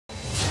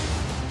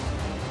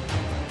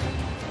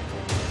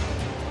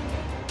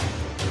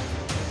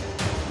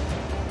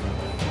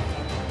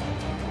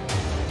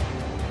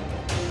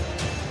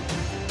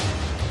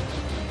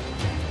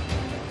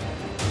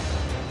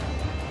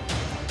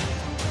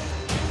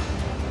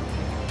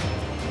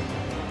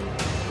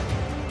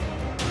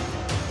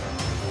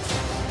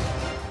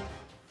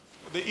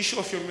the issue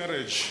of your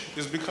marriage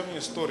is becoming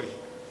a story.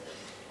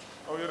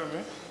 Are you hearing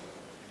me?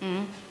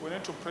 We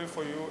need to pray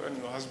for you and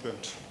your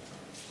husband.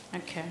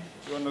 Okay.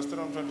 You understand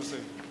what I'm trying to say?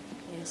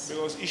 Yes.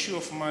 Because issue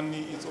of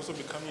money is also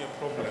becoming a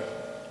problem.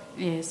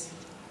 Yes.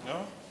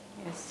 Yeah?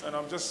 Yes. And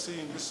I'm just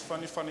seeing these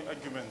funny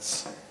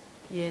arguments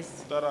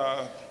Yes. that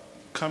are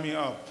coming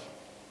up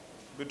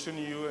between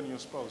you and your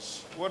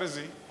spouse. What is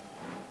he?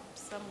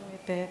 Somewhere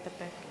there at the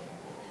back.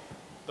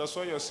 That's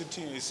why he's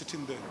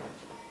sitting there.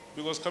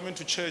 Because coming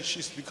to church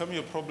is becoming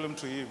a problem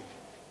to him.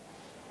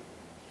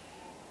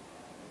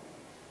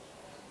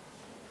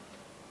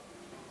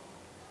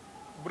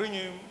 Bring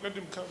him, let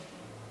him come.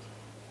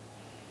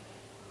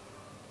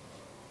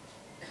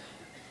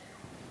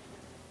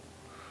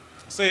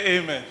 Say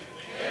amen.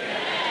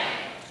 Amen.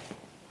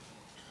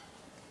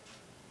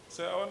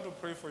 Say, I want to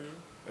pray for you.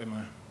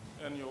 Amen.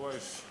 And your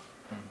wife.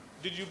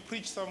 Did you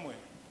preach somewhere?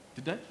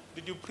 Did I?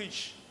 Did you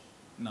preach?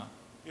 No.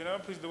 You never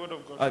preached the word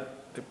of God? I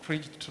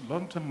preached a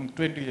long time,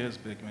 20 years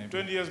back maybe.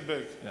 20 years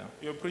back? Yeah.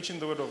 You're preaching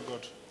the word of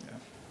God? Yeah.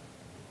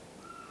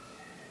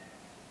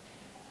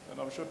 And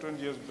I'm sure 20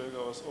 years back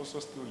I was also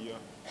still here.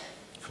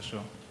 For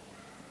sure.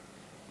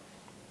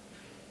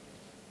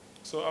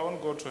 So I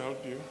want God to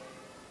help you.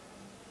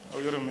 Are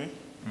you hearing me?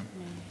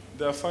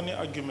 There are funny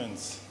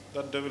arguments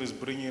that devil is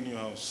bringing in your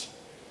house.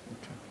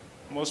 Okay.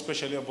 More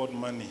especially about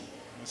money,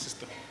 my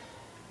sister.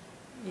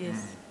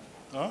 Yes.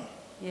 Huh?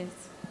 Yes.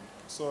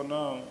 So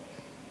now,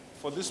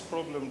 for this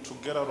problem to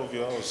get out of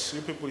your house,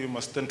 you people, you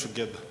must stand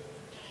together.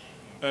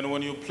 And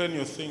when you plan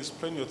your things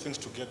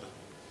together.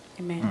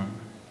 Amen.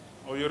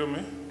 Are you hearing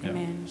me? Yeah.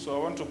 Amen. So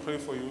I want to pray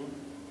for you,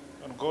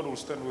 and God will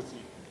stand with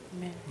you.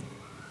 Amen.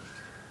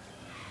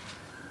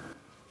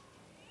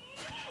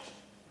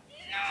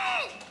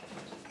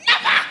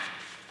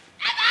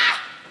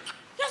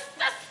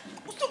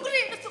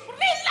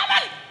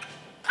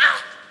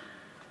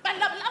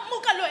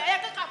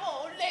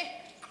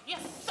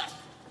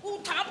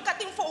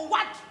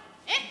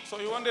 So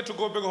you wanted to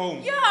go back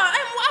home? Yeah,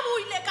 I'm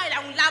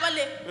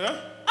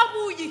Yeah?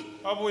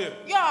 Abuyi. Abuye?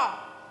 Yeah.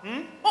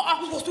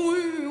 Oh,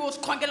 was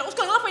Kongela. Was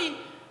going for you.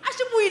 I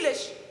should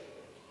wish.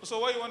 So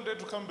why you wanted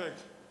to come back?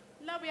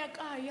 Labia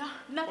Kaya.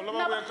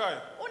 Olaba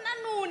kaya?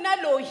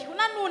 Unanuna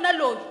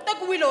loy.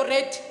 Take will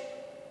already.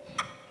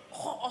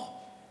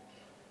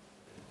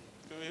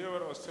 Do you hear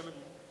what I was telling you?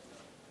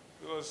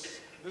 Because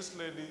this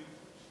lady,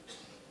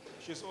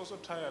 she's also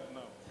tired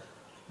now.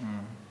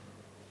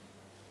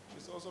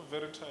 She's also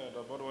very tired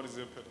about what is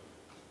happening.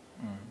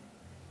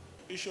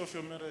 Issue of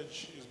your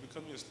marriage is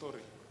becoming a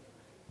story.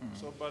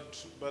 So,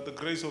 but by the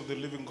grace of the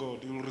living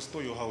God, He will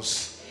restore your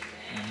house.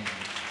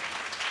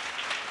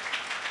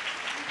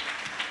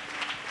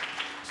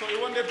 So you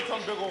wanted to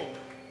come back home?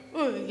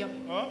 Oh, yeah.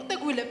 Huh?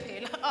 Take will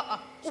pay.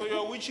 So you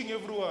are witching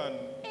everyone?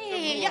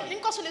 Yeah, in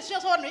Cosles,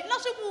 just on me.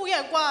 Not so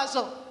good,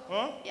 Quaso.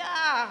 Huh?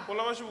 Yeah.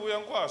 Olabashibuya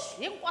nkwaso?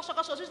 In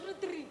Quaso, is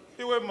 3.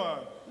 Iwe man.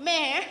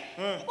 Me?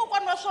 Go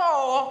on, was so.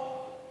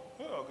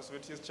 Oh, because we're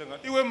just changa.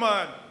 Iwe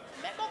man.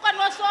 Go on,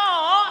 was so.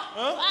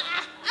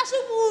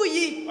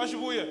 Asubuyi.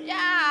 Ashibuya?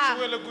 Yeah.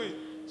 Shibuya legui.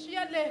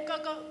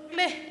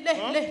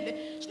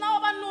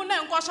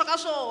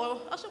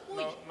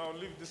 Now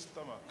leave this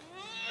stomach.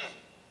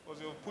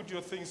 Because you'll put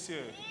your things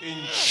here. In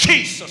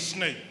Jesus'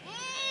 name.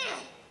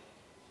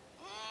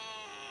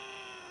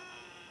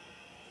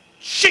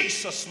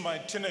 Jesus'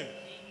 mighty name.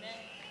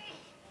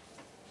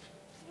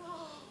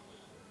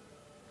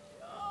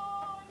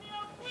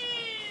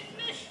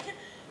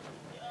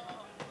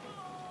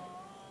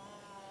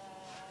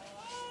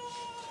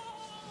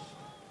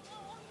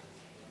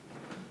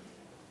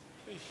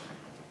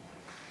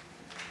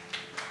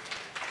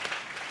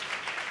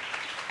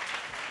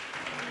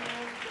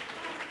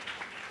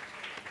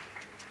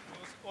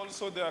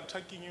 Also, they are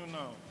attacking you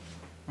now.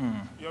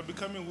 You are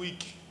becoming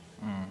weak.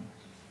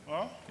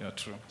 Huh? Yeah,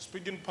 true.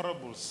 Speaking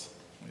parables.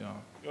 Yeah.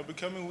 You are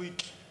becoming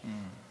weak.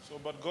 So,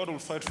 but God will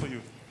fight for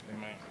you.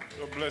 Amen.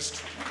 You're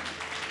blessed.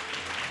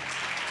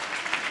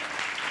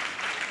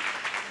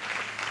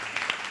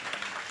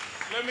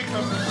 Let me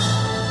come.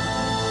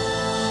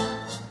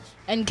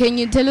 And can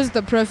you tell us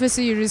the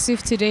prophecy you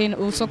received today and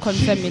also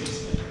confirm it?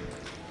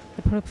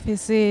 The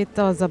prophecy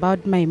that was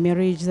about my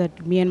marriage,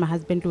 that me and my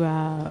husband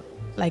were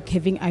like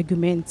having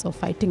arguments or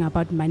fighting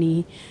about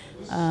money,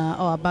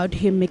 or about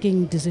him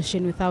making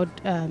decision without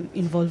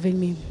involving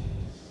me.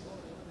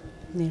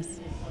 Yes.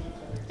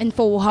 And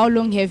for how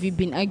long have you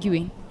been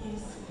arguing?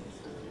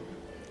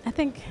 I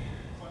think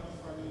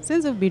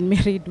since we've been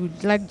married, we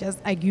like just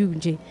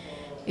argue.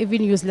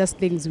 Even useless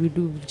things we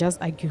do,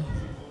 just argue.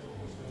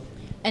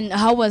 And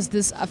how was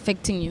this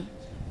affecting you?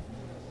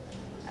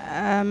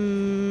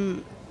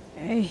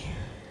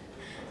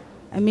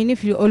 I mean,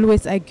 if you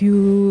always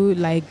argue,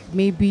 like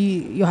maybe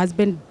your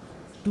husband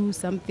do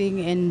something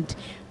and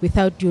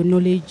without your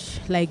knowledge,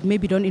 like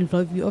maybe don't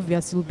involve you,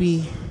 obviously you'll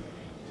be,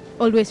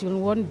 always you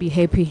won't be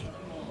happy.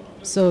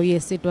 So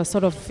yes, it was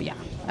sort of,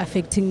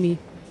 affecting me.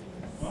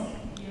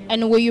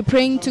 And were you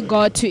praying to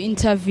God to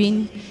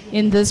intervene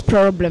in this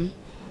problem?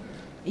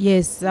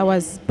 Yes, I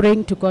was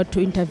praying to God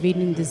to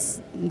intervene in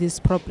this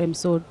problem.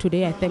 So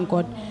today I thank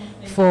God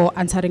for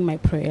answering my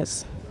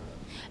prayers.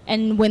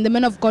 And when the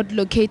man of God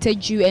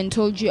located you and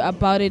told you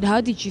about it,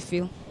 how did you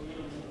feel?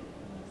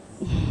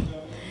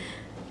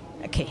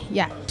 Okay,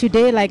 yeah.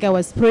 Today, like I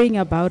was praying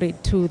about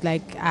it too.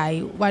 Like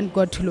I want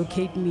God to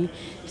locate me.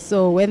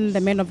 So when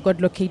the man of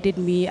God located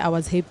me, I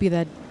was happy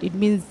that it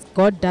means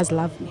God does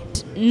love me.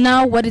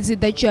 Now, what is it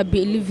that you are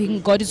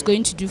believing God is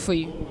going to do for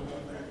you?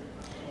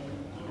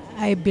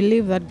 I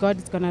believe that God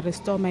is gonna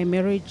restore my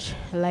marriage.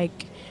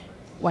 Like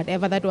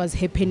whatever that was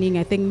happening,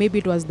 I think maybe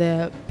it was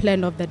the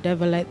plan of the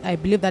devil. I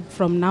believe that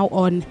from now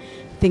on,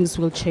 things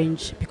will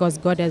change because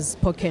God has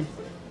spoken.